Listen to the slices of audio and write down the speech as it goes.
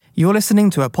You're listening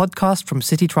to a podcast from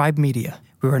City Tribe Media.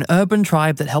 We're an urban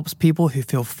tribe that helps people who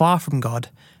feel far from God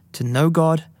to know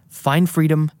God, find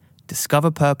freedom, discover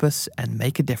purpose, and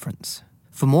make a difference.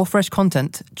 For more fresh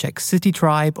content, check City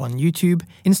Tribe on YouTube,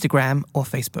 Instagram, or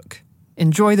Facebook.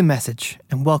 Enjoy the message,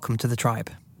 and welcome to the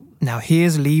tribe. Now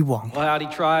here's Lee Wong. Well, howdy,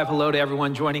 tribe. Hello to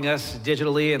everyone joining us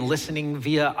digitally and listening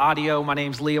via audio. My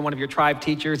name's Lee. I'm one of your tribe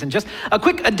teachers. And just a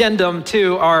quick addendum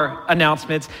to our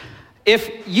announcements.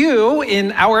 If you,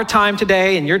 in our time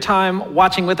today, in your time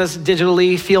watching with us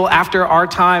digitally, feel after our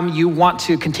time you want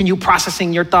to continue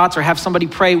processing your thoughts or have somebody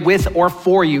pray with or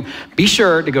for you, be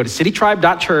sure to go to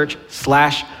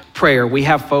citytribe.church/prayer. We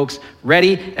have folks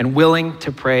ready and willing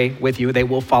to pray with you. They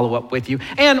will follow up with you.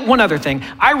 And one other thing,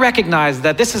 I recognize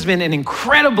that this has been an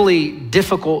incredibly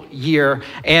difficult year,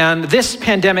 and this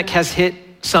pandemic has hit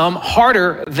some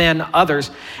harder than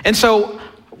others. And so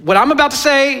what I'm about to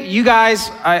say, you guys,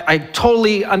 I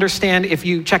totally understand if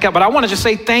you check out, but I want to just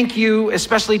say thank you,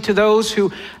 especially to those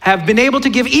who have been able to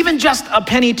give even just a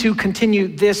penny to continue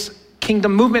this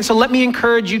kingdom movement. So let me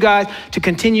encourage you guys to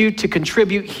continue to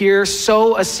contribute here,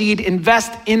 sow a seed,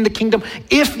 invest in the kingdom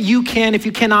if you can. If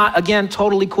you cannot, again,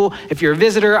 totally cool. If you're a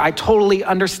visitor, I totally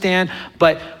understand.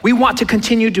 But we want to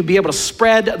continue to be able to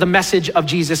spread the message of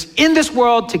Jesus in this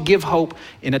world to give hope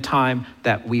in a time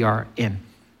that we are in.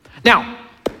 Now,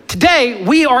 today,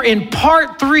 we are in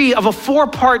part 3 of a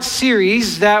 4-part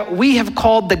series that we have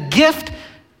called The Gift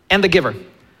and the Giver.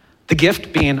 The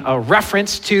gift being a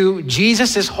reference to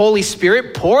Jesus' Holy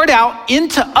Spirit poured out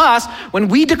into us when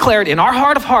we declared in our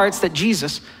heart of hearts that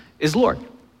Jesus is Lord.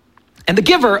 And the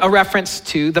giver, a reference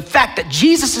to the fact that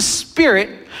Jesus'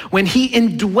 Spirit, when he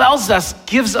indwells us,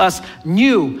 gives us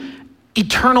new,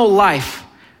 eternal life,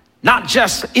 not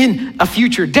just in a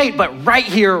future date, but right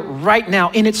here, right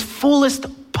now, in its fullest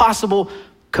possible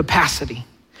capacity.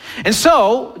 And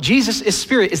so Jesus'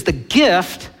 Spirit is the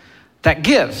gift that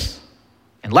gives.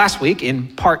 And last week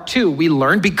in part 2, we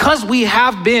learned because we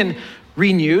have been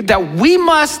renewed that we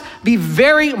must be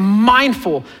very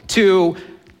mindful to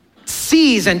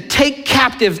seize and take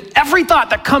captive every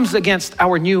thought that comes against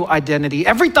our new identity,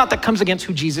 every thought that comes against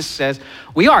who Jesus says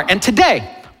we are. And today,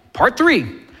 part 3,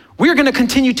 we're going to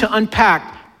continue to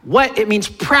unpack what it means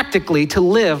practically to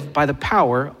live by the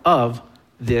power of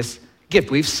this gift.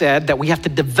 We've said that we have to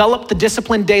develop the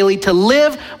discipline daily to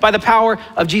live by the power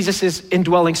of Jesus'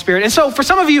 indwelling Spirit. And so for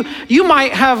some of you, you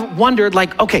might have wondered,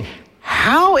 like, okay,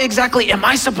 how exactly am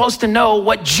I supposed to know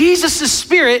what Jesus'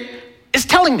 Spirit is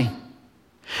telling me?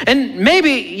 And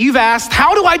maybe you've asked,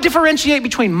 how do I differentiate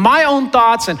between my own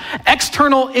thoughts and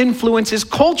external influences,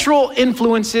 cultural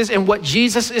influences, and what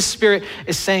Jesus' Spirit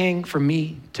is saying for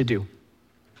me to do?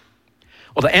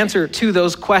 Well, the answer to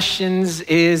those questions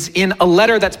is in a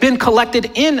letter that's been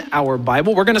collected in our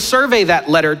Bible. We're going to survey that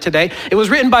letter today. It was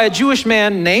written by a Jewish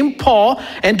man named Paul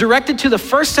and directed to the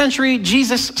first century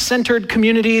Jesus-centered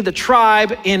community, the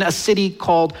tribe in a city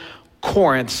called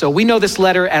Corinth. So we know this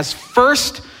letter as 1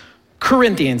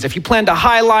 Corinthians. If you plan to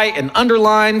highlight and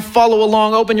underline, follow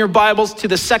along, open your Bibles to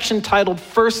the section titled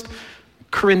 1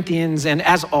 Corinthians. And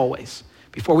as always,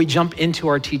 before we jump into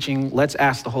our teaching, let's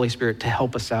ask the Holy Spirit to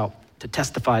help us out, to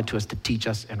testify to us, to teach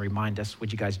us and remind us.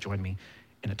 Would you guys join me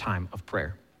in a time of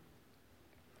prayer?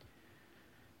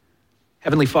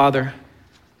 Heavenly Father,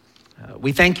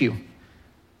 we thank you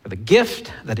for the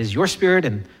gift that is your Spirit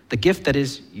and the gift that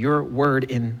is your word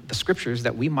in the scriptures,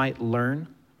 that we might learn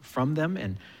from them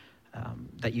and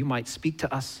that you might speak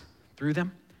to us through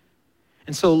them.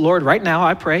 And so, Lord, right now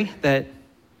I pray that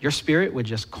your Spirit would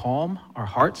just calm our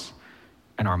hearts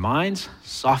and our minds,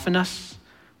 soften us,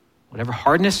 whatever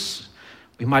hardness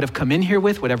we might have come in here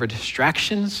with, whatever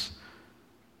distractions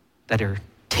that are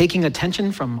taking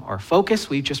attention from our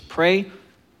focus, we just pray,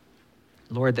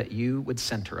 Lord, that you would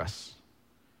center us.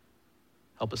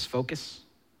 Help us focus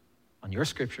on your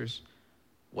scriptures,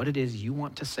 what it is you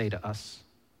want to say to us.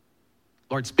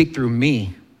 Lord, speak through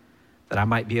me that I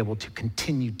might be able to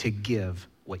continue to give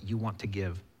what you want to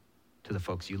give to the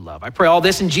folks you love. I pray all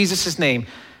this in Jesus' name.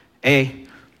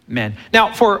 Amen.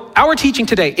 Now, for our teaching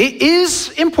today, it is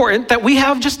important that we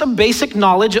have just a basic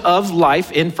knowledge of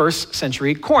life in first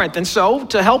century Corinth. And so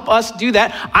to help us do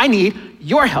that, I need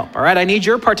your help, all right? I need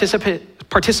your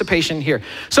participation here.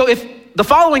 So if the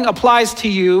following applies to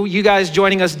you, you guys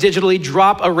joining us digitally,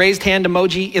 drop a raised hand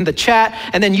emoji in the chat.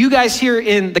 And then you guys here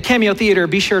in the Cameo Theater,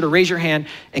 be sure to raise your hand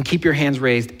and keep your hands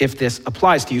raised if this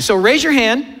applies to you. So raise your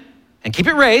hand and keep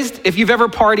it raised if you've ever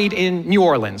partied in New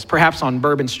Orleans, perhaps on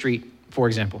Bourbon Street, for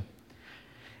example.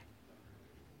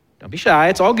 Don't be shy,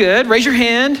 it's all good. Raise your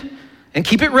hand and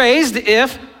keep it raised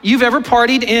if you've ever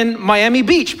partied in Miami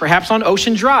Beach, perhaps on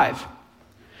Ocean Drive.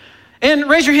 And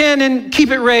raise your hand and keep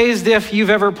it raised if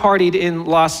you've ever partied in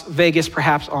Las Vegas,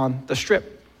 perhaps on the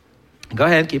Strip. Go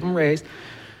ahead, keep them raised.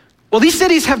 Well, these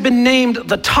cities have been named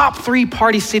the top 3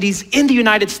 party cities in the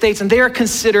United States, and they are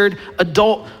considered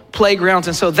adult playgrounds.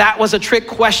 And so that was a trick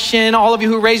question. All of you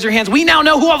who raised your hands, we now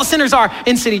know who all the sinners are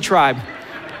in City Tribe.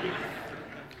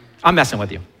 I'm messing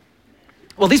with you.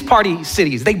 Well, these party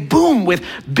cities, they boom with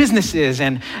businesses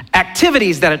and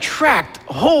activities that attract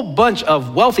a whole bunch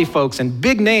of wealthy folks and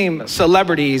big name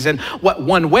celebrities and what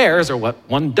one wears or what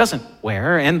one doesn't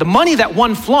wear. And the money that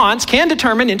one flaunts can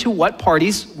determine into what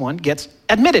parties one gets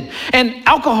admitted. And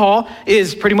alcohol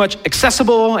is pretty much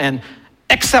accessible and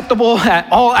acceptable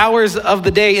at all hours of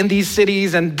the day in these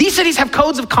cities. And these cities have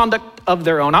codes of conduct of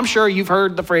their own. I'm sure you've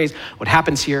heard the phrase, what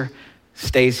happens here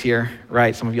stays here,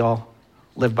 right? Some of y'all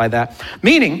live by that.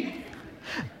 Meaning,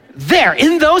 there,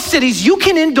 in those cities, you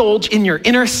can indulge in your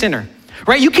inner sinner,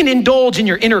 right? You can indulge in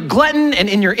your inner glutton and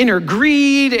in your inner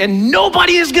greed, and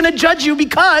nobody is gonna judge you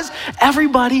because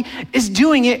everybody is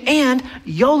doing it, and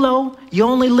YOLO, you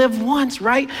only live once,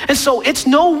 right? And so it's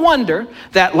no wonder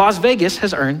that Las Vegas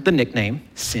has earned the nickname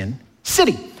Sin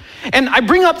City. And I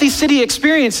bring up these city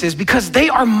experiences because they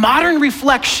are modern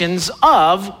reflections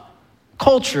of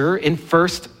culture in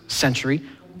first century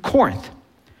Corinth.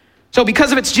 So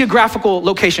because of its geographical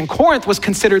location, Corinth was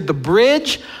considered the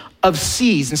bridge of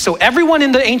seas. And so everyone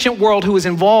in the ancient world who was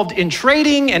involved in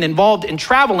trading and involved in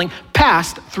traveling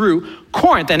passed through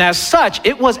Corinth. And as such,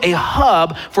 it was a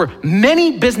hub for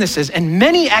many businesses and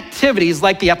many activities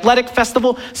like the athletic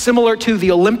festival, similar to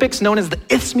the Olympics, known as the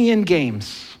Isthmian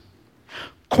Games.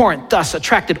 Corinth thus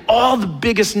attracted all the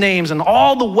biggest names and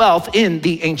all the wealth in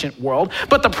the ancient world.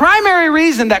 But the primary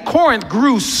reason that Corinth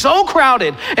grew so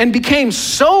crowded and became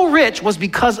so rich was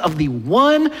because of the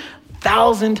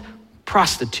 1,000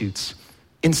 prostitutes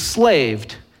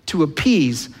enslaved to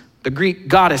appease the Greek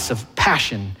goddess of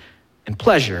passion and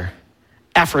pleasure,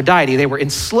 Aphrodite. They were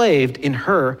enslaved in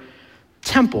her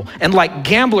temple. And like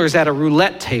gamblers at a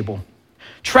roulette table,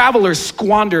 travelers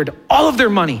squandered all of their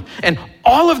money and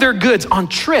all of their goods on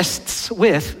trysts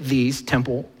with these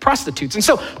temple prostitutes. And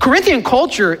so Corinthian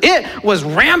culture, it was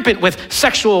rampant with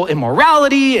sexual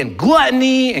immorality and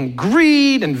gluttony and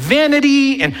greed and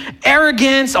vanity and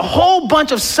arrogance, a whole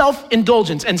bunch of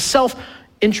self-indulgence and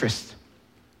self-interest.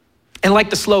 And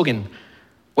like the slogan,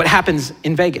 what happens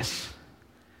in Vegas?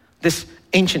 This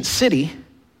ancient city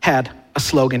had a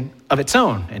slogan of its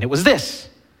own, and it was this: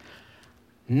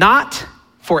 not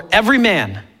for every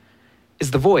man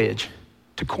is the voyage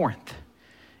to Corinth.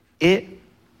 It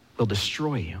will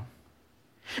destroy you.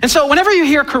 And so whenever you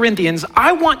hear Corinthians,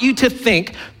 I want you to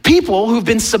think people who've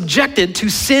been subjected to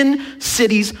Sin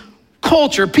City's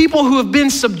culture, people who have been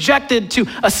subjected to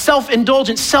a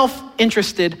self-indulgent,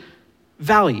 self-interested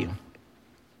value.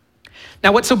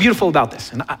 Now, what's so beautiful about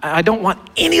this, and I don't want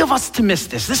any of us to miss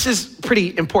this, this is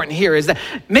pretty important here, is that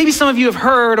maybe some of you have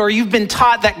heard or you've been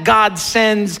taught that God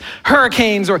sends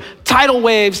hurricanes or tidal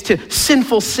waves to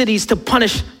sinful cities to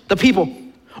punish the people.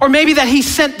 Or maybe that he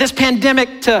sent this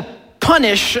pandemic to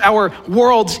punish our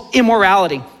world's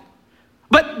immorality.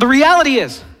 But the reality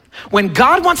is, when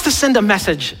God wants to send a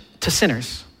message to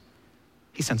sinners,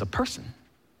 he sends a person.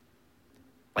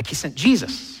 Like he sent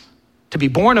Jesus to be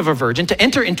born of a virgin, to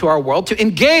enter into our world, to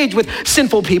engage with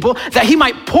sinful people, that he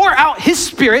might pour out his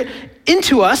spirit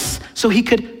into us so he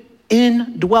could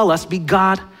indwell us, be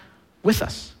God with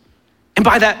us. And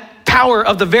by that power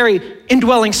of the very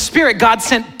indwelling spirit, God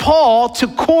sent Paul to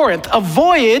Corinth, a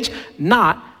voyage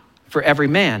not for every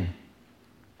man.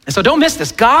 And so don't miss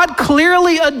this. God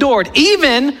clearly adored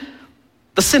even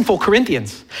the sinful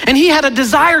Corinthians. And he had a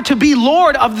desire to be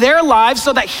Lord of their lives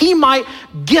so that he might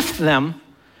gift them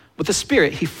with the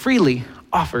Spirit he freely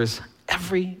offers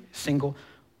every single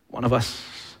one of us.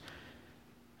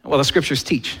 Well, the scriptures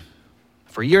teach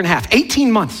for a year and a half,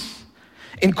 18 months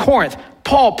in Corinth,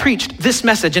 Paul preached this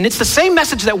message. And it's the same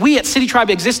message that we at City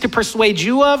Tribe exist to persuade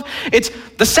you of. It's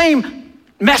the same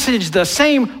message, the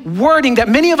same wording that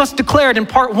many of us declared in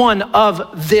part 1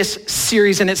 of this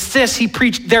series. And it's this: he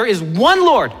preached, there is one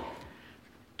Lord,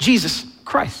 Jesus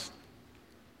Christ.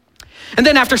 And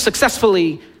then after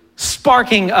successfully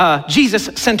sparking a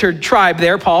Jesus-centered tribe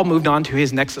there, Paul moved on to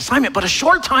his next assignment. But a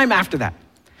short time after that,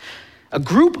 a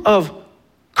group of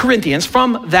Corinthians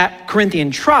from that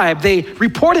Corinthian tribe, they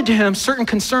reported to him certain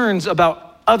concerns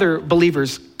about other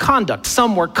believers' conduct.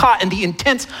 Some were caught in the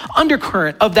intense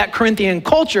undercurrent of that Corinthian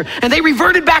culture, and they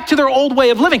reverted back to their old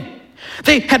way of living.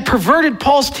 They had perverted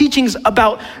Paul's teachings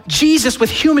about Jesus with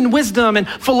human wisdom and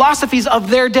philosophies of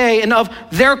their day and of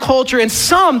their culture. And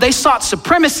some, they sought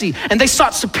supremacy and they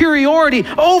sought superiority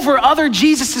over other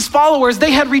Jesus' followers.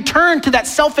 They had returned to that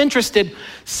self-interested,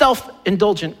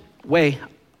 self-indulgent way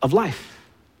of life.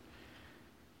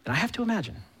 And I have to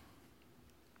imagine,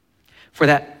 for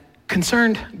that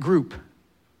concerned group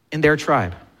in their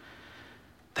tribe,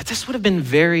 that this would have been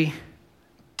very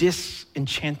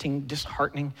disenchanting,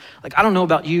 disheartening. Like, I don't know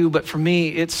about you, but for me,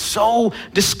 it's so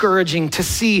discouraging to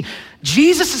see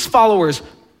Jesus' followers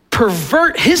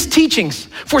pervert his teachings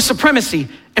for supremacy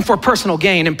and for personal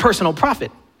gain and personal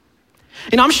profit.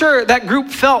 And I'm sure that group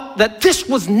felt that this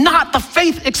was not the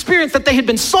faith experience that they had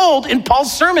been sold in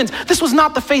Paul's sermons. This was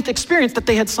not the faith experience that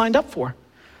they had signed up for.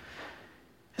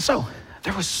 And so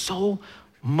there was so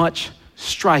much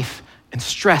strife and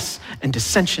stress and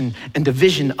dissension and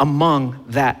division among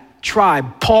that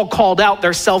tribe. Paul called out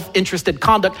their self-interested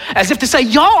conduct as if to say,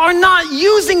 y'all are not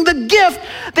using the gift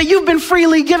that you've been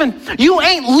freely given. You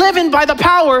ain't living by the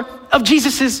power of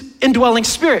Jesus' indwelling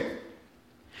spirit.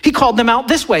 He called them out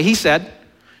this way. He said,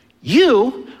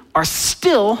 you are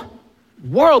still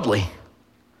worldly.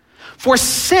 For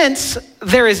since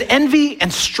there is envy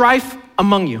and strife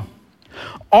among you,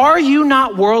 are you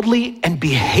not worldly and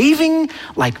behaving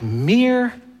like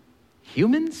mere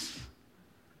humans?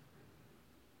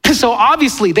 So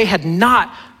obviously they had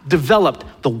not developed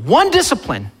the one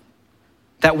discipline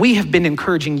that we have been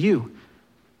encouraging you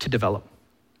to develop.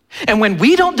 And when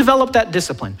we don't develop that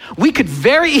discipline, we could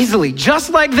very easily, just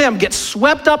like them, get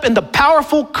swept up in the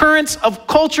powerful currents of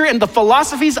culture and the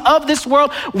philosophies of this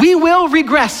world. We will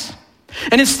regress.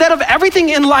 And instead of everything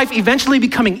in life eventually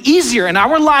becoming easier and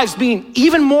our lives being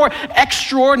even more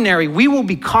extraordinary, we will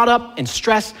be caught up in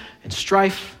stress and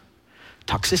strife,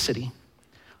 toxicity.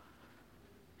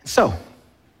 And so,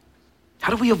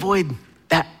 how do we avoid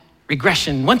that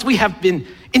regression? Once we have been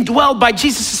indwelled by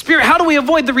Jesus' Spirit, how do we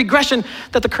avoid the regression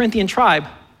that the Corinthian tribe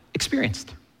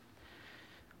experienced?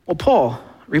 Well, Paul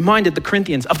reminded the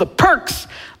Corinthians of the perks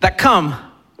that come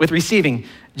with receiving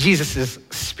Jesus'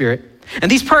 Spirit. And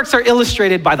these perks are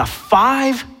illustrated by the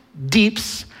 5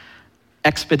 Deeps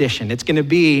expedition. It's going to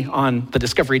be on the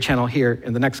Discovery Channel here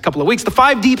in the next couple of weeks. The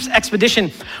 5 Deeps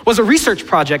expedition was a research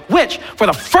project which, for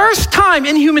the first time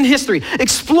in human history,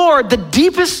 explored the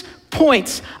deepest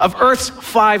points of Earth's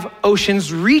 5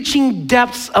 oceans, reaching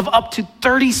depths of up to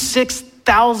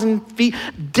 36,000 feet,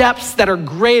 depths that are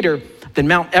greater than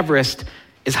Mount Everest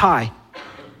is high.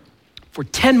 For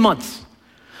 10 months,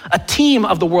 a team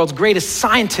of the world's greatest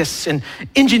scientists and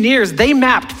engineers, they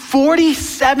mapped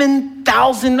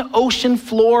 47,000 ocean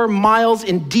floor miles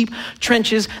in deep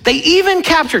trenches. They even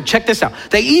captured, check this out,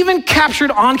 they even captured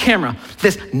on camera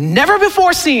this never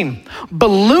before seen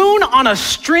balloon on a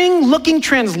string looking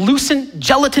translucent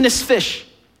gelatinous fish.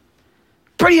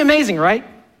 Pretty amazing, right?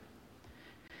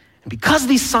 And because of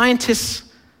these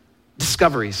scientists'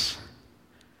 discoveries,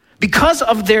 because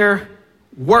of their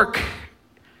work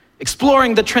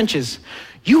exploring the trenches,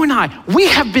 you and I, we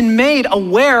have been made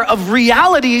aware of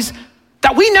realities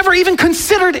that we never even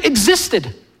considered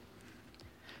existed.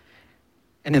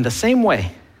 And in the same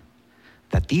way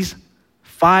that these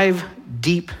 5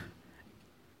 Deep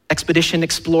expedition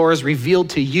explorers revealed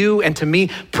to you and to me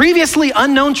previously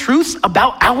unknown truths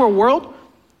about our world,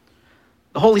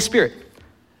 the Holy Spirit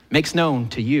makes known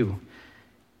to you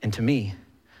and to me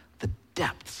the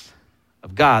depths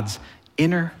of God's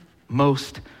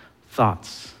innermost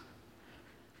thoughts.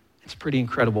 It's pretty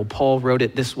incredible. Paul wrote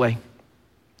it this way.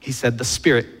 He said, the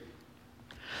Spirit,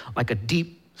 like a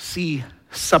deep sea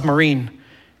submarine,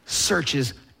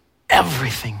 searches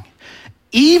everything,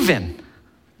 even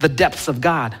the depths of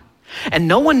God. And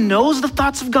no one knows the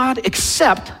thoughts of God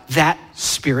except that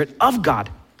Spirit of God.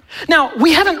 Now,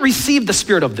 we haven't received the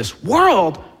spirit of this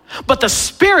world, but the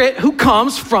Spirit who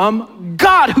comes from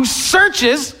God, who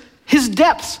searches his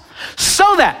depths,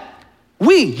 so that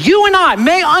you and I,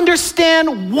 may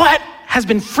understand what has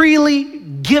been freely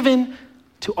given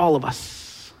to all of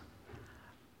us.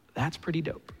 That's pretty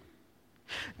dope.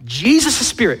 Jesus'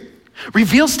 Spirit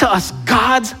reveals to us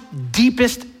God's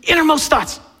deepest, innermost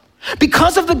thoughts.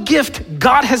 Because of the gift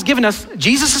God has given us,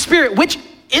 Jesus' Spirit, which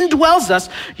indwells us,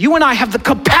 you and I have the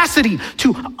capacity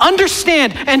to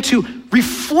understand and to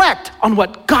reflect on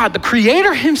what God, the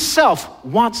Creator himself,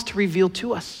 wants to reveal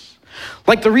to us.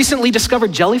 Like the recently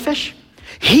discovered jellyfish,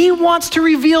 he wants to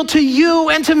reveal to you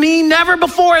and to me never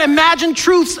before imagined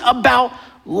truths about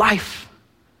life.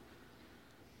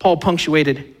 Paul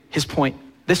punctuated his point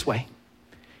this way.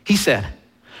 He said,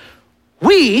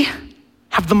 we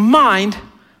have the mind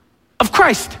of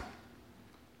Christ.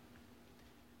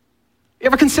 You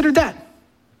ever considered that?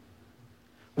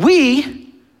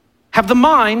 We have the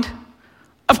mind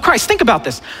of Christ. Think about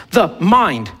this. The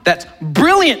mind that's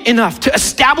brilliant enough to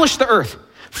establish the earth,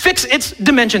 fix its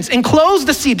dimensions, enclose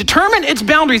the sea, determine its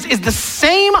boundaries is the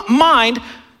same mind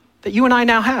that you and I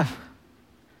now have.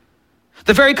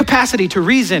 The very capacity to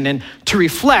reason and to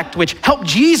reflect, which helped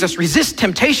Jesus resist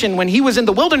temptation when he was in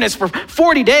the wilderness for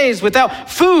 40 days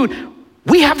without food,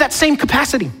 we have that same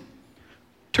capacity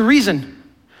to reason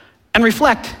and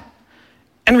reflect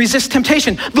and resist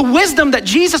temptation. The wisdom that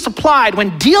Jesus applied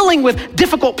when dealing with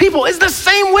difficult people is the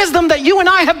same wisdom that you and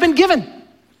I have been given.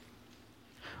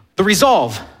 The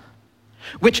resolve,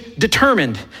 which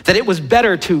determined that it was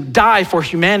better to die for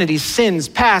humanity's sins,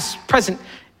 past, present,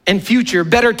 and future,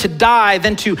 better to die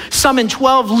than to summon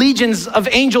 12 legions of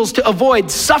angels to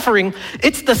avoid suffering.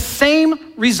 It's the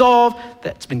same resolve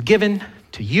that's been given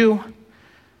to you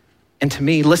and to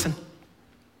me. Listen,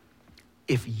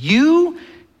 if you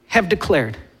have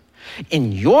declared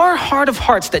in your heart of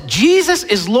hearts that Jesus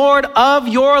is Lord of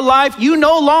your life, you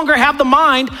no longer have the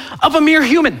mind of a mere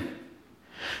human.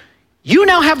 You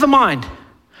now have the mind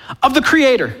of the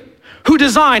Creator who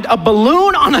designed a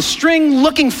balloon on a string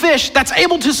looking fish that's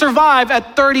able to survive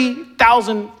at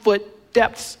 30,000 foot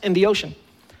depths in the ocean.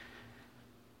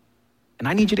 And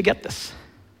I need you to get this.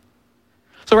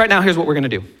 So right now, here's what we're gonna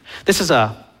do. This is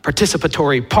a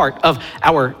participatory part of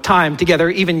our time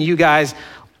together, even you guys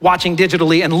watching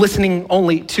digitally and listening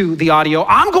only to the audio.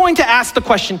 I'm going to ask the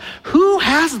question, who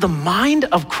has the mind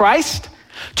of Christ?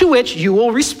 To which you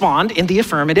will respond in the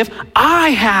affirmative, I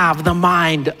have the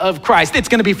mind of Christ. It's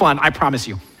gonna be fun, I promise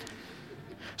you.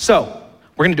 So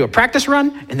we're gonna do a practice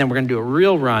run, and then we're gonna do a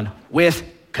real run with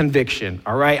conviction,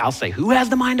 all right? I'll say, who has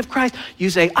the mind of Christ?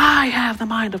 You say, I have the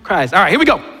mind of Christ. All right, here we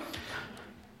go.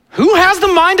 Who has the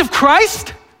mind of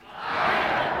Christ?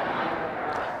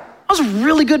 That was a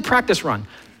really good practice run.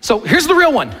 So here's the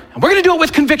real one, and we're gonna do it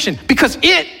with conviction because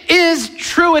it is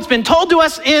true. It's been told to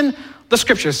us in the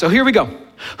scriptures. So here we go.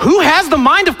 Who has the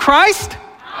mind of Christ?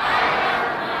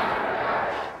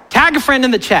 Tag a friend in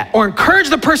the chat or encourage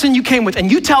the person you came with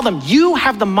and you tell them you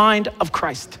have the mind of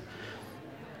Christ.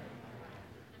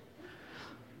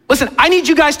 Listen, I need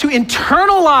you guys to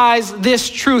internalize this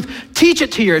truth. Teach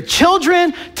it to your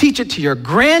children, teach it to your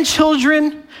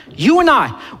grandchildren. You and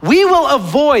I, we will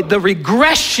avoid the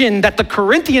regression that the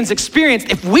Corinthians experienced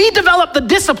if we develop the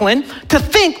discipline to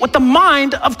think with the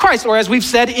mind of Christ, or as we've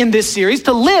said in this series,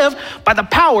 to live by the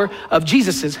power of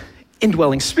Jesus's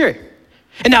indwelling spirit.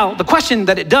 And now the question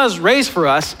that it does raise for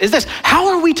us is this: how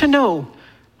are we to know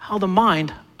how the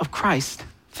mind of Christ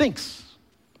thinks?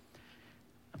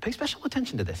 Now pay special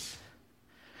attention to this,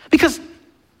 because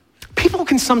people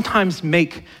can sometimes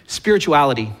make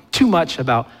spirituality too much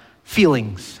about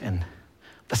feelings and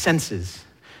the senses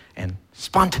and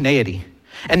spontaneity,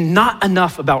 and not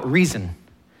enough about reason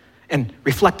and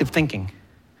reflective thinking,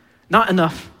 not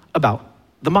enough about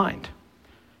the mind.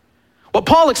 What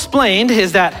Paul explained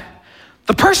is that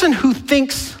the person who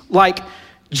thinks like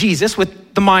Jesus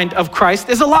with the mind of Christ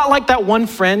is a lot like that one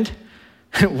friend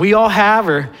we all have,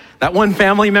 or that one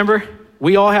family member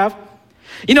we all have.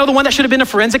 You know, the one that should have been a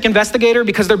forensic investigator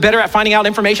because they're better at finding out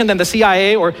information than the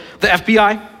CIA or the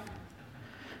FBI.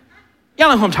 Y'all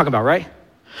know who I'm talking about, right?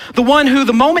 The one who,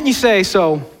 the moment you say,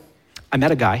 so I met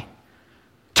a guy,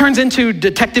 turns into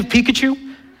Detective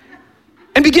Pikachu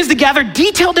and begins to gather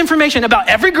detailed information about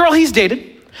every girl he's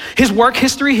dated, his work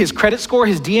history, his credit score,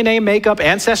 his DNA makeup,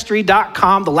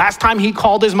 Ancestry.com, the last time he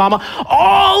called his mama,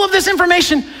 all of this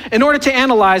information in order to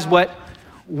analyze what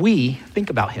we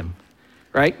think about him,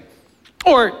 right?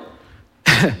 Or,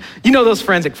 you know those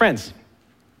forensic friends,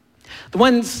 the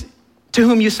ones to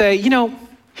whom you say, you know,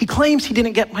 he claims he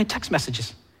didn't get my text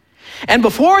messages. And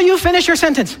before you finish your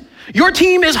sentence, your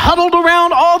team is huddled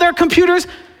around all their computers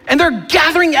and they're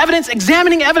gathering evidence,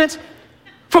 examining evidence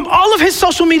from all of his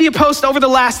social media posts over the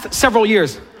last several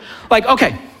years. Like,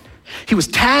 okay, he was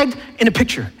tagged in a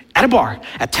picture at a bar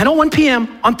at 10:01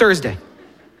 p.m. on Thursday.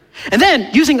 And then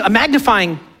using the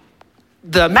magnifying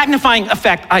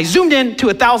effect, I zoomed in to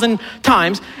 1,000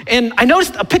 times and I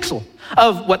noticed a pixel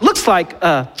of what looks like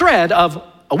a thread of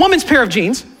a woman's pair of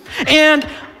jeans, and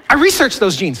I researched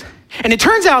those jeans. And it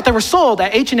turns out they were sold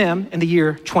at H&M in the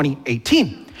year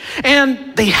 2018.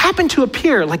 And they happen to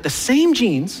appear like the same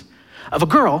jeans of a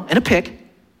girl in a pic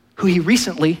who he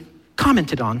recently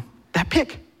commented on that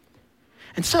pic.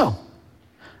 And so,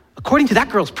 according to that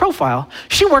girl's profile,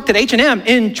 she worked at H&M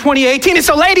in 2018. And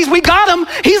so ladies, we got him.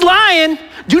 He's lying.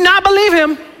 Do not believe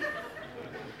him.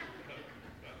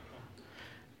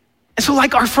 And so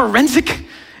like our forensic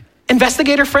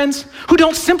investigator friends who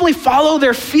don't simply follow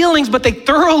their feelings, but they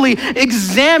thoroughly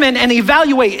examine and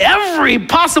evaluate every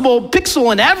possible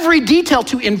pixel and every detail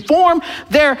to inform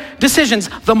their decisions.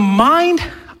 The mind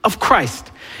of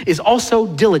Christ is also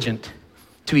diligent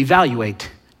to evaluate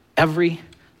every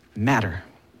matter.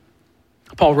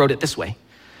 Paul wrote it this way: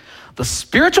 the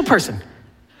spiritual person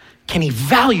can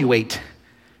evaluate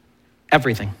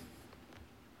everything.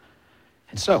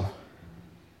 And so,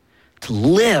 to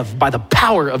live by the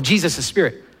power of Jesus'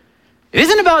 Spirit, it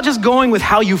isn't about just going with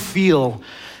how you feel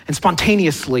and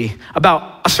spontaneously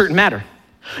about a certain matter.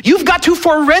 You've got to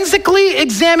forensically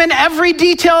examine every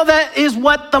detail. That is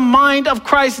what the mind of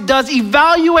Christ does,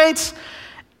 evaluates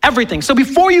everything. So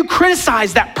before you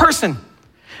criticize that person,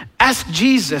 ask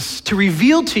Jesus to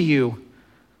reveal to you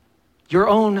your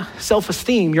own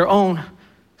self-esteem, your own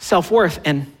self-worth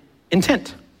and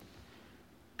intent.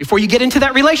 Before you get into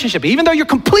that relationship, even though you're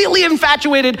completely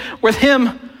infatuated with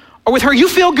him or with her, you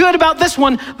feel good about this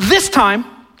one this time,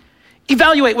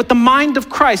 evaluate with the mind of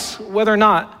Christ whether or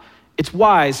not it's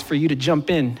wise for you to jump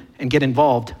in and get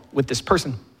involved with this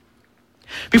person.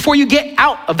 Before you get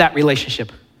out of that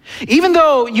relationship, even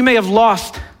though you may have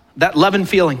lost that love and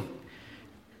feeling,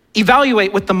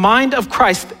 evaluate with the mind of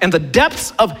Christ and the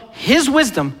depths of his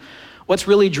wisdom what's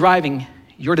really driving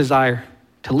your desire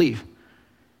to leave,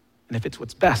 and if it's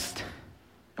what's best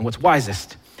and what's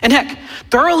wisest. And heck,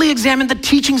 thoroughly examine the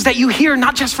teachings that you hear,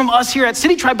 not just from us here at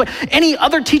City Tribe, but any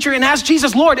other teacher, and ask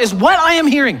Jesus, Lord, is what I am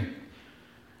hearing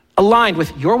aligned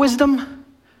with your wisdom,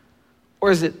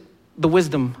 or is it the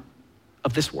wisdom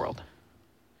of this world?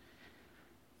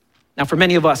 Now, for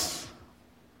many of us,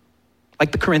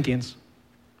 like the Corinthians,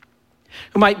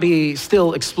 who might be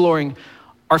still exploring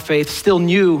our faith, still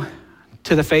new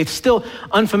to the faith, still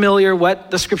unfamiliar what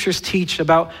the scriptures teach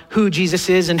about who Jesus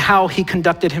is and how he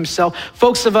conducted himself.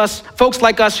 Folks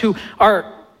like us who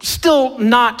are still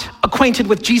not acquainted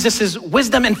with Jesus'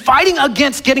 wisdom and fighting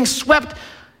against getting swept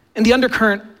in the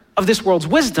undercurrent of this world's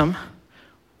wisdom,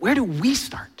 where do we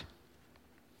start?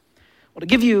 Well, to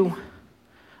give you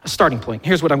a starting point,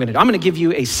 here's what I'm gonna do. I'm gonna give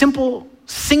you a simple,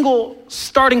 single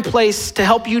starting place to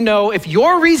help you know if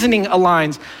your reasoning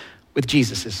aligns with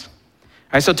Jesus's.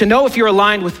 All right, so to know if you're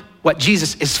aligned with what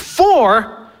Jesus is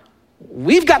for,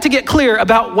 we've got to get clear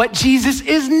about what Jesus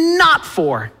is not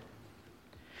for.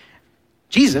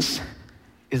 Jesus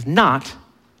is not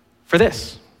for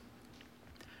this: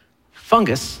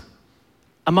 fungus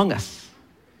among us.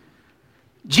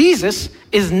 Jesus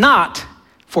is not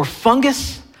for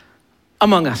fungus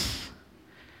among us.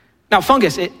 Now,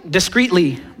 fungus, it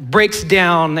discreetly breaks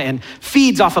down and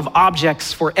feeds off of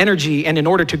objects for energy and in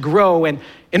order to grow and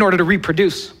in order to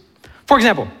reproduce. For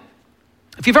example,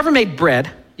 if you've ever made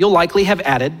bread, you'll likely have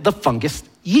added the fungus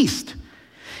yeast.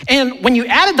 And when you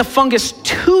added the fungus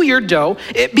to your dough,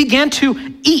 it began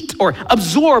to eat or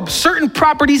absorb certain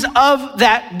properties of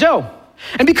that dough.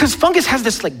 And because fungus has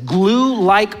this like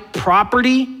glue-like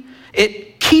property,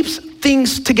 it keeps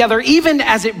things together even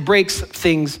as it breaks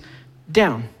things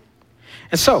down.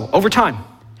 And so, over time,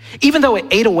 even though it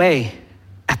ate away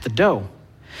at the dough,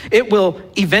 it will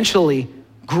eventually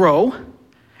grow,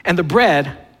 and the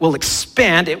bread will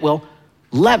expand, it will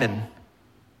leaven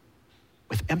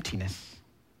with emptiness.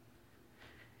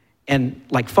 And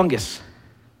like fungus,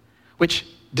 which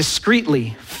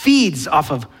discreetly feeds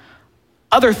off of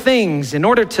other things in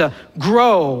order to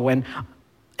grow and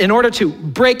in order to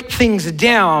break things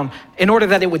down, in order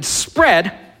that it would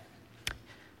spread,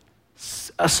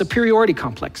 a superiority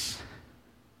complex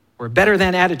or a better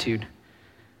than attitude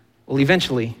will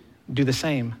eventually do the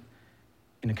same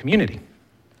in a community.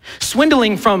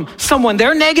 Swindling from someone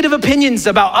their negative opinions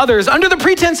about others under the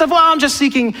pretense of, well, I'm just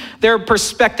seeking their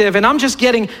perspective and I'm just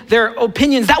getting their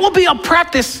opinions. That will be a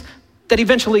practice that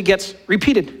eventually gets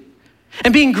repeated.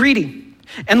 And being greedy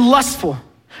and lustful,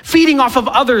 feeding off of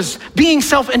others, being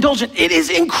self-indulgent, it is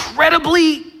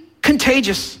incredibly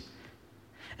contagious.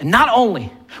 And not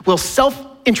only will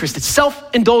self-interested,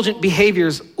 self-indulgent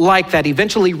behaviors like that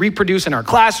eventually reproduce in our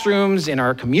classrooms, in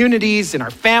our communities, in our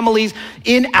families,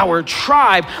 in our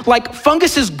tribe, like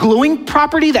fungus's gluing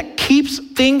property that keeps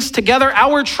things together,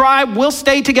 our tribe will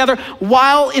stay together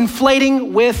while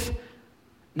inflating with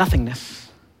nothingness,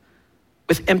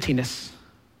 with emptiness,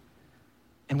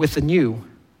 and with the new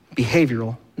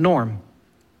behavioral norm.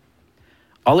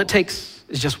 All it takes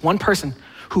is just one person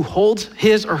who holds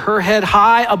his or her head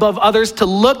high above others to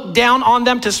look down on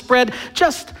them, to spread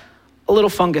just a little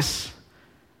fungus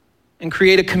and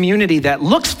create a community that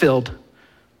looks filled,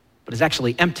 but is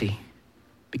actually empty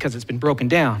because it's been broken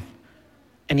down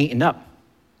and eaten up.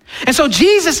 And so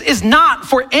Jesus is not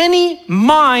for any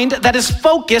mind that is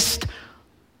focused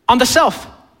on the self.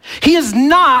 He is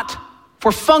not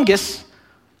for fungus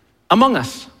among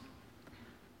us.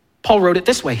 Paul wrote it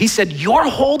this way. He said, your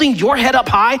holding your head up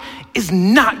high is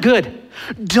not good.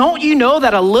 Don't you know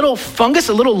that a little fungus,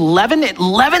 a little leaven, it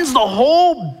leavens the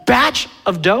whole batch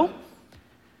of dough?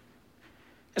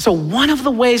 And so one of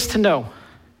the ways to know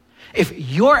if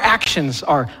your actions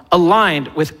are aligned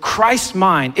with Christ's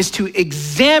mind is to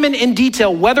examine in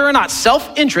detail whether or not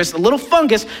self-interest, a little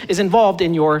fungus, is involved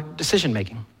in your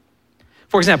decision-making.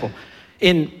 For example,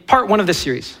 in part 1 of this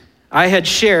series, I had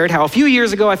shared how a few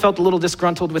years ago I felt a little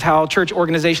disgruntled with how church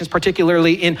organizations,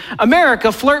 particularly in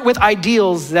America, flirt with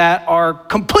ideals that are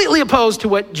completely opposed to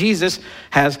what Jesus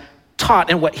has taught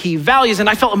and what he values. And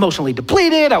I felt emotionally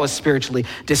depleted. I was spiritually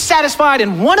dissatisfied.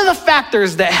 And one of the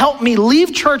factors that helped me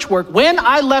leave church work when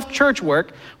I left church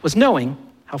work was knowing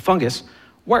how fungus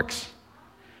works.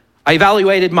 I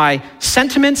evaluated my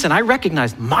sentiments and I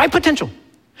recognized my potential.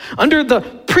 Under the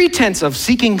pretense of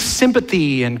seeking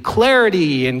sympathy and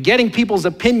clarity and getting people's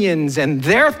opinions and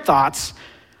their thoughts,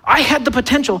 I had the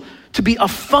potential to be a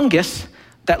fungus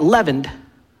that leavened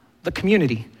the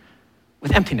community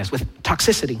with emptiness, with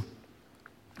toxicity.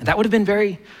 And that would have been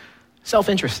very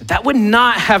self-interested. That would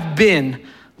not have been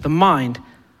the mind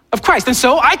of Christ. And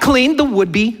so I cleaned the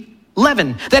would-be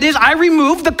leaven. That is, I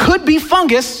removed the could-be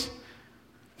fungus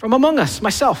from among us,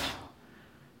 myself.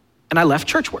 And I left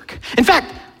church work. In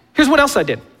fact, here's what else I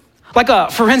did. Like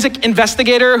a forensic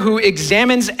investigator who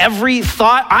examines every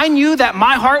thought, I knew that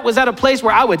my heart was at a place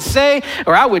where I would say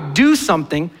or I would do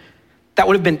something that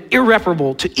would have been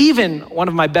irreparable to even one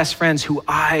of my best friends who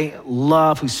I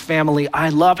love, whose family I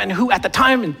love, and who at the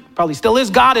time, and probably still is,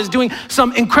 God is doing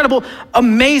some incredible,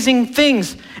 amazing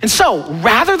things. And so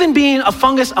rather than being a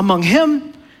fungus among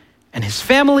him and his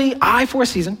family, I, for a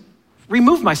season,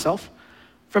 removed myself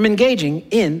from engaging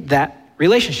in that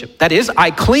relationship. That is,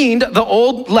 I cleaned the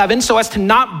old leaven so as to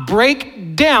not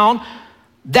break down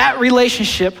that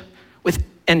relationship with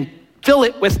and fill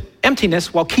it with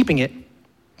emptiness while keeping it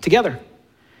together.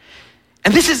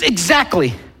 And this is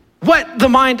exactly what the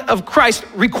mind of Christ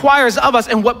requires of us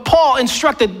and what Paul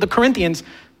instructed the Corinthians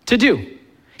to do.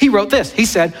 He wrote this. He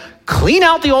said, clean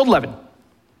out the old leaven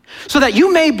so that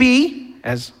you may be,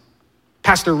 as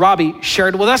Pastor Robbie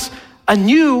shared with us, a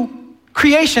new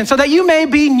creation, so that you may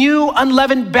be new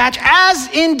unleavened batch, as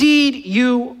indeed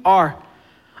you are.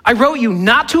 I wrote you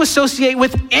not to associate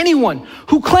with anyone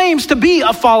who claims to be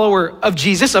a follower of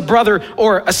Jesus, a brother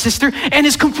or a sister, and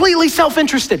is completely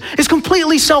self-interested, is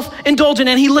completely self-indulgent.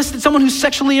 And he listed someone who's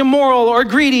sexually immoral or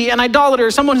greedy, an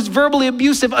idolater, someone who's verbally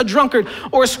abusive, a drunkard,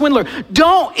 or a swindler.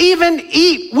 Don't even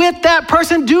eat with that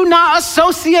person. Do not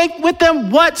associate with them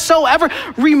whatsoever.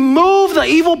 Remove the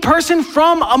evil person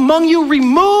from among you.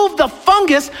 Remove the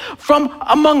fungus from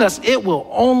among us. It will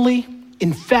only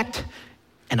infect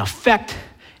and affect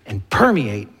and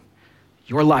permeate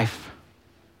your life.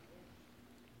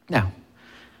 Now,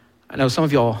 I know some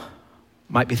of y'all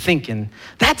might be thinking,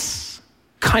 that's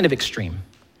kind of extreme.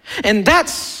 And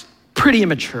that's pretty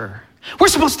immature. We're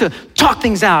supposed to talk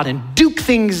things out and duke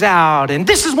things out. And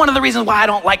this is one of the reasons why I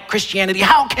don't like Christianity.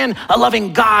 How can a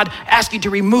loving God ask you to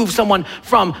remove someone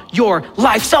from your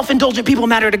life? Self-indulgent people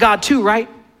matter to God too, right?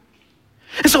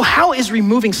 And so how is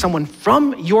removing someone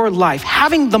from your life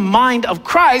having the mind of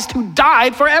Christ who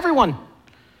died for everyone?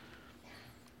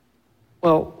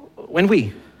 Well, when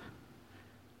we,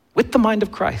 with the mind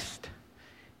of Christ,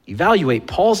 evaluate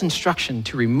Paul's instruction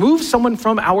to remove someone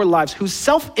from our lives whose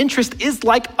self-interest is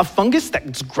like a fungus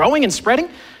that's growing and spreading,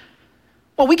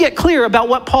 well, we get clear about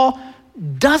what Paul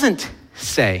doesn't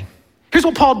say. Here's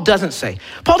what Paul doesn't say.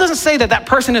 Paul doesn't say that that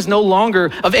person is no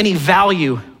longer of any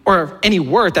value or any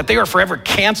worth, that they are forever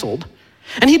canceled.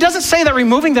 And he doesn't say that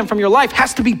removing them from your life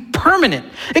has to be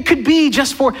permanent. It could be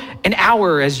just for an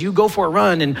hour as you go for a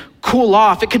run and cool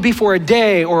off. It could be for a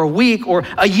day or a week or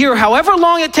a year, however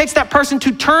long it takes that person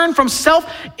to turn from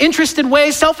self-interested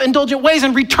ways, self-indulgent ways,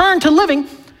 and return to living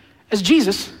as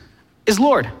Jesus is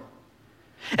Lord.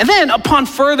 And then upon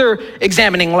further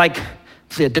examining, like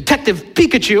the Detective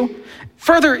Pikachu,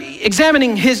 further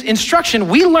examining his instruction,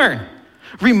 we learn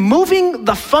removing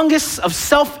the fungus of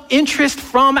self-interest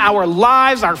from our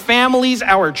lives, our families,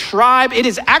 our tribe, it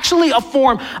is actually a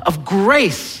form of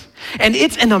grace. And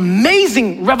it's an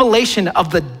amazing revelation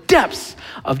of the depths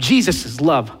of Jesus'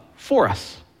 love for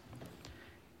us.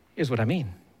 Here's what I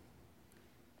mean.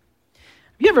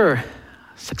 Have you ever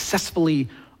successfully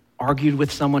argued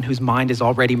with someone whose mind is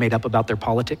already made up about their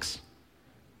politics?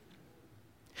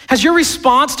 Has your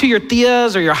response to your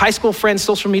tia's or your high school friend's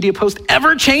social media post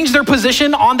ever changed their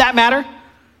position on that matter?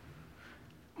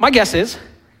 My guess is,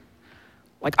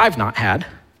 like I've not had,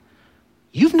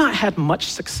 you've not had much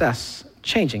success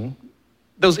changing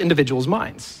those individuals'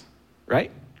 minds,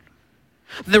 right?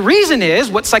 The reason is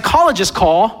what psychologists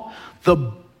call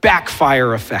the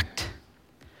backfire effect.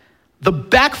 The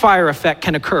backfire effect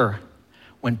can occur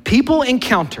when people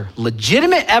encounter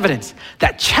legitimate evidence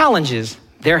that challenges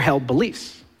their held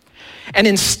beliefs. And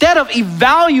instead of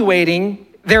evaluating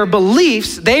their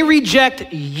beliefs, they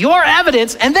reject your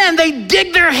evidence and then they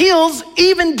dig their heels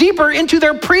even deeper into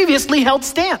their previously held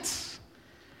stance.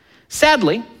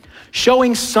 Sadly,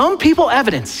 showing some people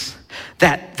evidence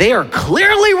that they are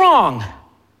clearly wrong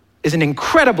is an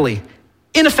incredibly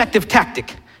ineffective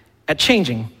tactic at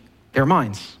changing their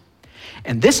minds.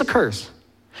 And this occurs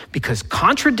because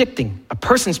contradicting a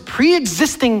person's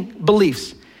pre-existing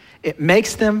beliefs, it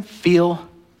makes them feel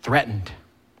threatened.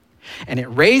 And it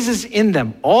raises in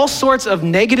them all sorts of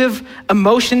negative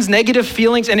emotions, negative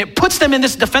feelings, and it puts them in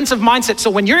this defensive mindset. So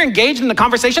when you're engaged in the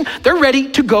conversation, they're ready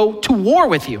to go to war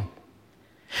with you.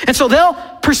 And so they'll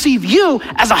perceive you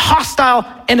as a hostile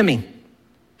enemy,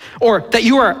 or that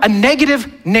you are a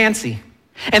negative Nancy.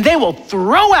 And they will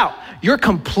throw out your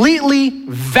completely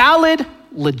valid,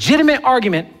 legitimate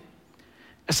argument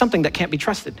as something that can't be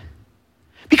trusted.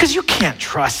 Because you can't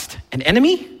trust an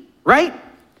enemy, right?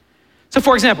 So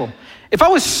for example, if I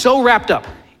was so wrapped up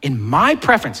in my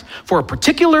preference for a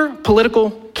particular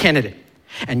political candidate,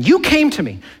 and you came to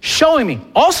me showing me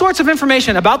all sorts of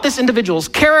information about this individual's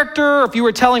character, or if you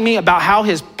were telling me about how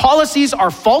his policies are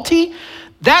faulty,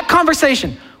 that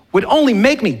conversation would only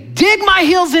make me dig my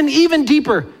heels in even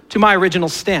deeper to my original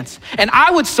stance. And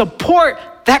I would support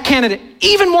that candidate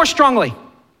even more strongly.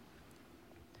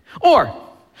 Or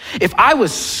if I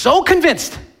was so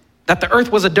convinced that the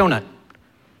earth was a donut,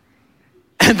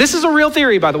 and this is a real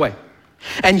theory, by the way,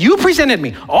 and you presented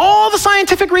me all the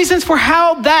scientific reasons for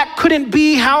how that couldn't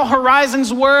be, how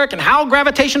horizons work, and how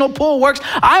gravitational pull works,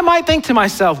 I might think to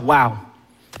myself, wow,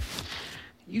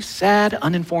 you sad,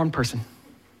 uninformed person.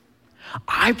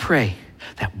 I pray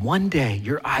that one day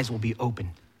your eyes will be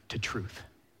open to truth.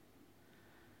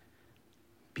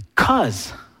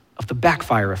 Because of the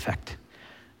backfire effect,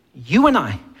 you and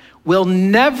I will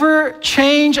never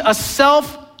change a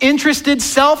self-interested,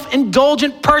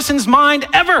 self-indulgent person's mind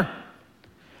ever.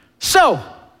 So,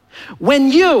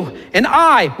 when you and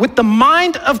I, with the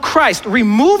mind of Christ,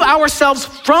 remove ourselves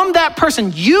from that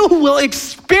person, you will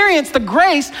experience the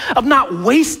grace of not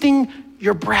wasting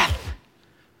your breath,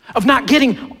 of not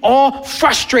getting all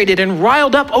frustrated and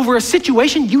riled up over a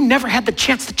situation you never had the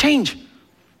chance to change.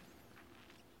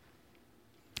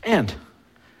 And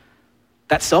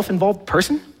that self-involved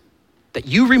person that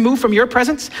you remove from your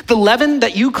presence, the leaven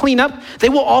that you clean up, they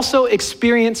will also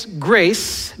experience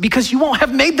grace because you won't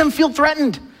have made them feel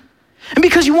threatened. And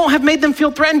because you won't have made them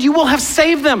feel threatened, you will have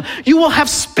saved them. You will have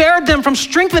spared them from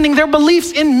strengthening their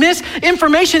beliefs in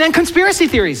misinformation and conspiracy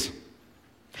theories.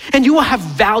 And you will have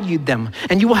valued them,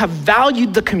 and you will have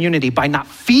valued the community by not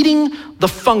feeding the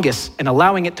fungus and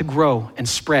allowing it to grow and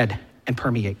spread and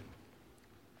permeate.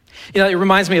 You know, it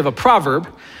reminds me of a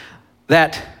proverb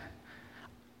that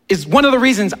is one of the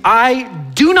reasons I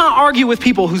do not argue with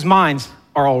people whose minds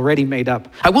are already made up.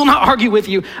 I will not argue with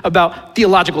you about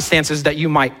theological stances that you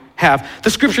might have. The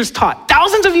scriptures taught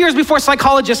thousands of years before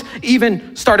psychologists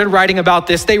even started writing about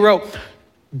this. They wrote,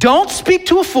 "Don't speak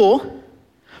to a fool,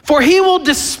 for he will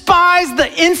despise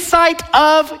the insight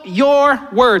of your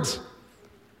words."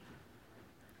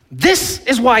 This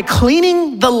is why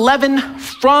cleaning the leaven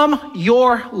from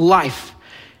your life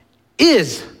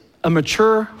is a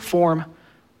mature form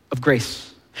of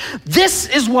grace. This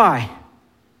is why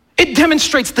it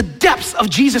demonstrates the depths of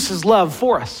Jesus' love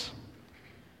for us.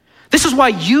 This is why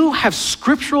you have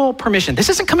scriptural permission. This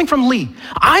isn't coming from Lee.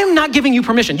 I am not giving you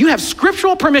permission. You have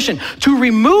scriptural permission to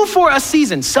remove for a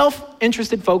season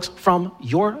self-interested folks from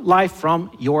your life,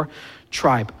 from your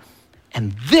tribe.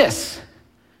 And this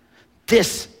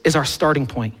is our starting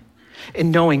point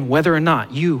in knowing whether or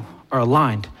not you are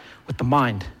aligned with the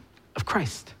mind of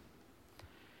Christ.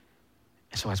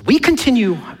 And so as we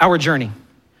continue our journey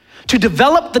to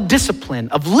develop the discipline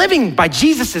of living by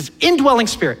Jesus' indwelling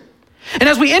spirit, and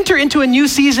as we enter into a new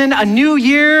season, a new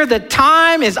year, the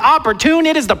time is opportune.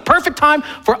 It is the perfect time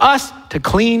for us to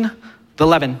clean the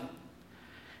leaven.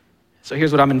 So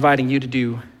here's what I'm inviting you to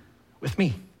do with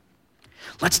me.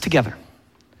 Let's together,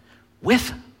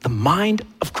 with the mind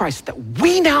of Christ that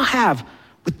we now have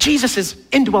with Jesus'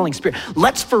 indwelling spirit,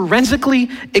 let's forensically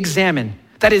examine,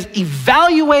 that is,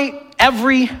 evaluate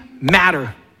every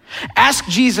matter. Ask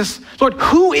Jesus, Lord,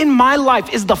 who in my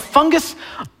life is the fungus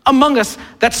among us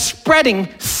that's spreading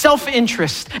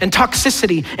self-interest and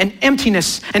toxicity and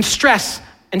emptiness and stress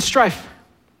and strife?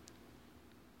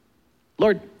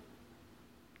 Lord,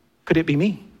 could it be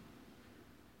me?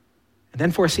 And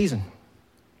then for a season,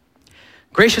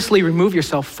 graciously remove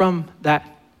yourself from that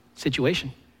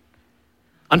situation.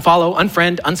 Unfollow,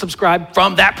 unfriend, unsubscribe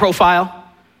from that profile,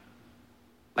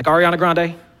 like Ariana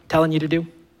Grande telling you to do.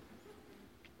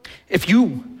 If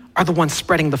you are the one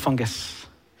spreading the fungus,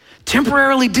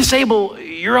 temporarily disable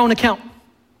your own account.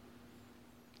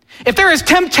 If there is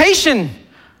temptation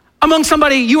among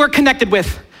somebody you are connected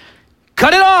with,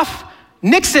 cut it off,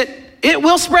 nix it. It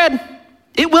will spread.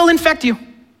 It will infect you.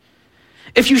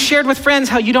 If you shared with friends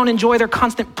how you don't enjoy their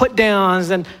constant put downs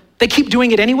and they keep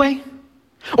doing it anyway,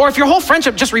 or if your whole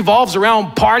friendship just revolves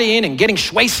around partying and getting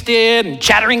wasted and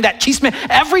chattering that chisme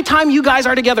every time you guys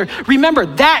are together, remember,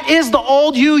 that is the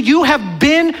old you. You have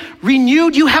been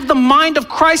renewed. You have the mind of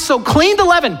Christ. So clean the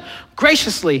leaven.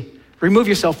 Graciously remove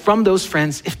yourself from those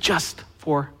friends, if just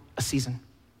for a season.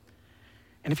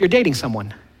 And if you're dating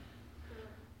someone,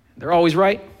 they're always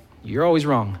right, you're always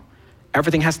wrong.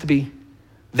 Everything has to be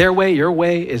their way. Your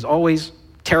way is always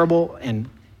terrible and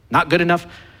not good enough.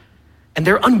 And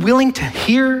they're unwilling to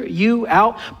hear you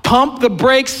out. Pump the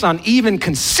brakes on even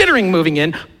considering moving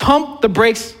in. Pump the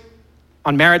brakes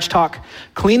on marriage talk.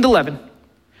 Clean the leaven.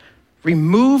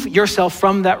 Remove yourself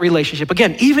from that relationship.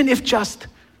 Again, even if just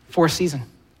for a season.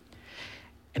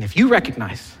 And if you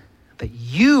recognize that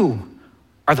you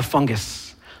are the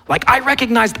fungus, like I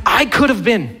recognized I could have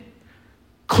been,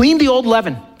 clean the old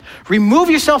leaven. Remove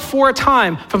yourself for a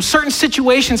time from certain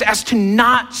situations as to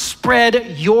not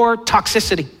spread your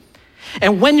toxicity.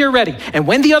 And when you're ready, and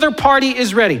when the other party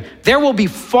is ready, there will be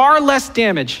far less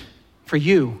damage for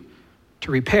you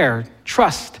to repair.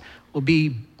 Trust will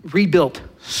be rebuilt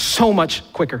so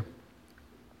much quicker.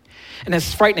 And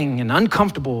as frightening and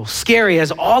uncomfortable, scary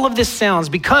as all of this sounds,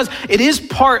 because it is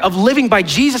part of living by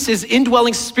Jesus'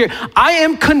 indwelling spirit, I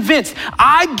am convinced,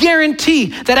 I guarantee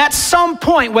that at some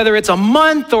point, whether it's a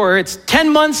month or it's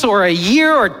 10 months or a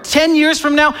year or 10 years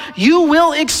from now, you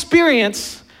will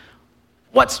experience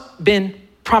what's been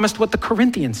promised, what the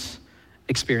Corinthians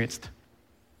experienced.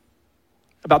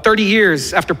 About 30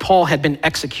 years after Paul had been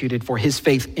executed for his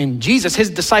faith in Jesus,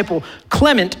 his disciple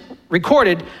Clement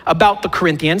recorded about the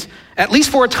Corinthians, at least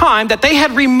for a time, that they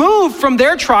had removed from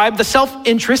their tribe the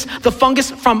self-interest, the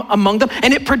fungus from among them,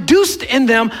 and it produced in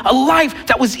them a life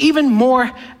that was even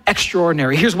more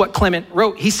extraordinary. Here's what Clement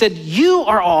wrote. He said, "You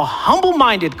are all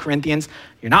humble-minded Corinthians.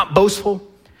 You're not boastful.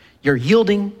 You're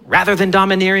yielding rather than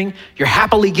domineering. You're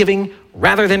happily giving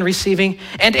rather than receiving.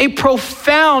 And a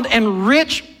profound and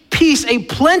rich peace, a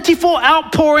plentiful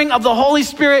outpouring of the Holy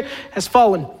Spirit has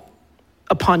fallen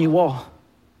upon you all."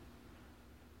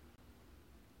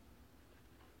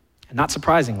 And not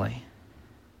surprisingly,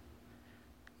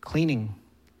 cleaning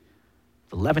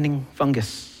the leavening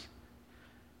fungus,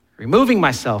 removing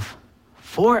myself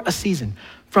for a season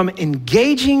from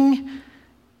engaging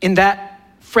in that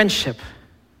friendship,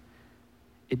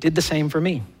 it did the same for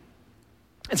me.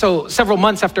 And so several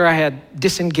months after I had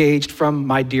disengaged from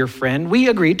my dear friend, we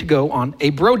agreed to go on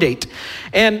a bro date.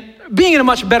 And being in a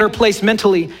much better place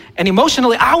mentally and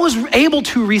emotionally, I was able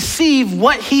to receive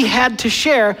what he had to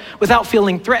share without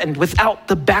feeling threatened, without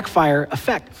the backfire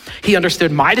effect. He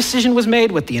understood my decision was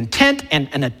made with the intent and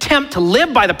an attempt to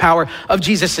live by the power of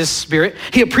Jesus' Spirit.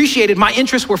 He appreciated my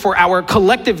interests were for our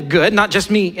collective good, not just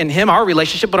me and him, our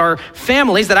relationship, but our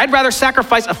families, that I'd rather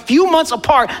sacrifice a few months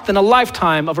apart than a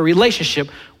lifetime of a relationship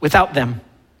without them.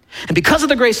 And because of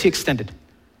the grace he extended,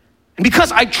 and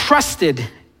because I trusted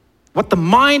what the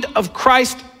mind of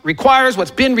Christ requires,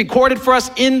 what's been recorded for us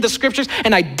in the scriptures,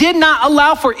 and I did not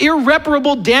allow for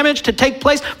irreparable damage to take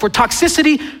place, for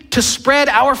toxicity to spread,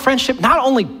 our friendship not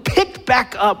only picked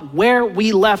back up where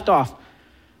we left off,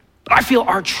 but I feel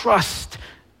our trust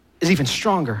is even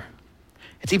stronger.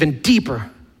 It's even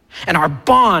deeper. And our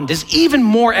bond is even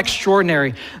more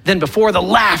extraordinary than before. The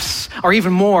laughs are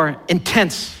even more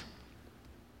intense.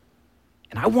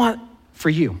 And I want for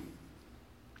you,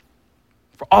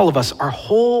 for all of us, our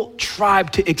whole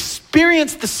tribe, to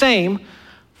experience the same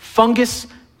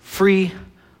fungus-free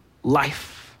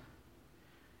life.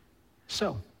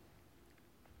 So,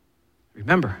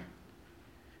 remember,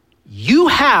 you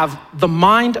have the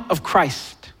mind of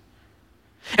Christ.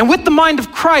 And with the mind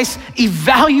of Christ,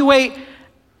 evaluate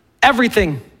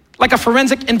everything like a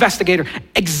forensic investigator.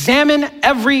 Examine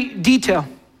every detail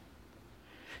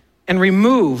and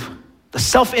remove the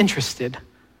self-interested,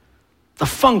 the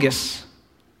fungus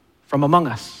from among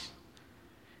us.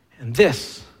 And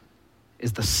this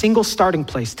is the single starting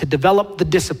place to develop the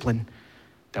discipline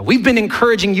that we've been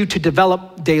encouraging you to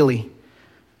develop daily,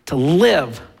 to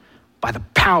live by the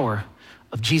power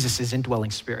of Jesus'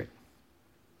 indwelling Spirit.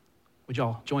 Would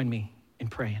y'all join me in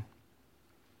praying?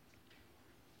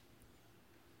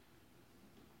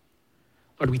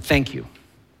 Lord, we thank you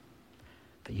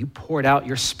that you poured out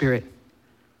your Spirit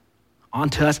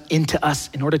onto us, into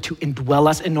us, in order to indwell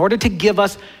us, in order to give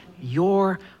us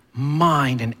your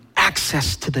mind and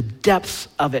access to the depths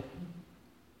of it.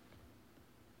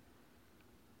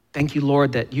 Thank you,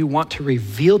 Lord, that you want to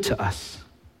reveal to us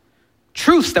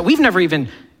truths that we've never even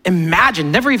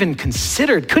imagined, never even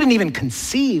considered, couldn't even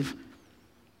conceive.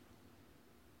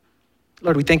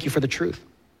 Lord, we thank you for the truth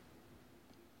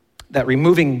that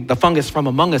removing the fungus from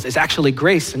among us is actually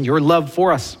grace and your love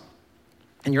for us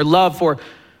and your love for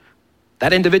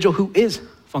that individual who is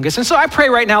fungus. And so I pray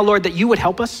right now, Lord, that you would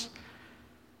help us.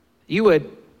 You would,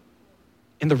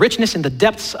 in the richness and the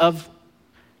depths of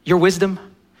your wisdom,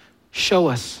 show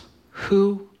us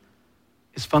who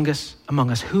is fungus among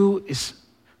us, who is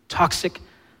toxic,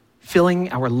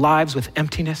 filling our lives with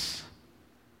emptiness.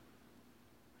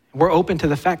 We're open to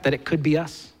the fact that it could be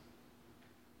us.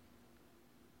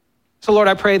 So Lord,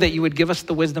 I pray that you would give us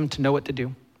the wisdom to know what to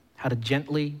do, how to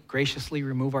gently, graciously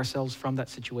remove ourselves from that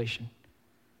situation.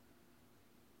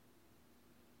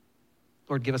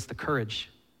 Lord, give us the courage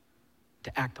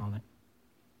to act on it.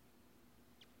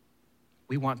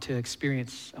 We want to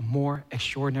experience a more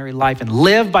extraordinary life and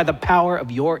live by the power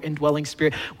of your indwelling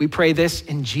Spirit. We pray this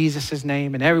in Jesus'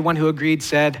 name. And everyone who agreed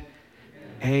said,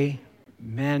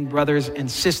 Amen. Brothers and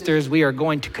sisters, we are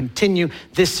going to continue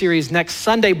this series next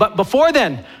Sunday. But before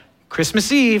then,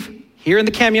 Christmas Eve, here in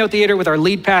the Cameo Theater with our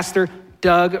lead pastor,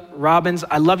 Doug Robbins.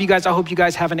 I love you guys. I hope you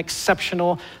guys have an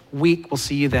exceptional week. We'll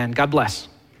see you then. God bless.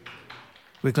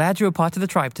 We're glad you were part of the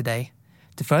tribe today.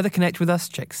 To further connect with us,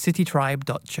 check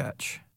citytribe.church.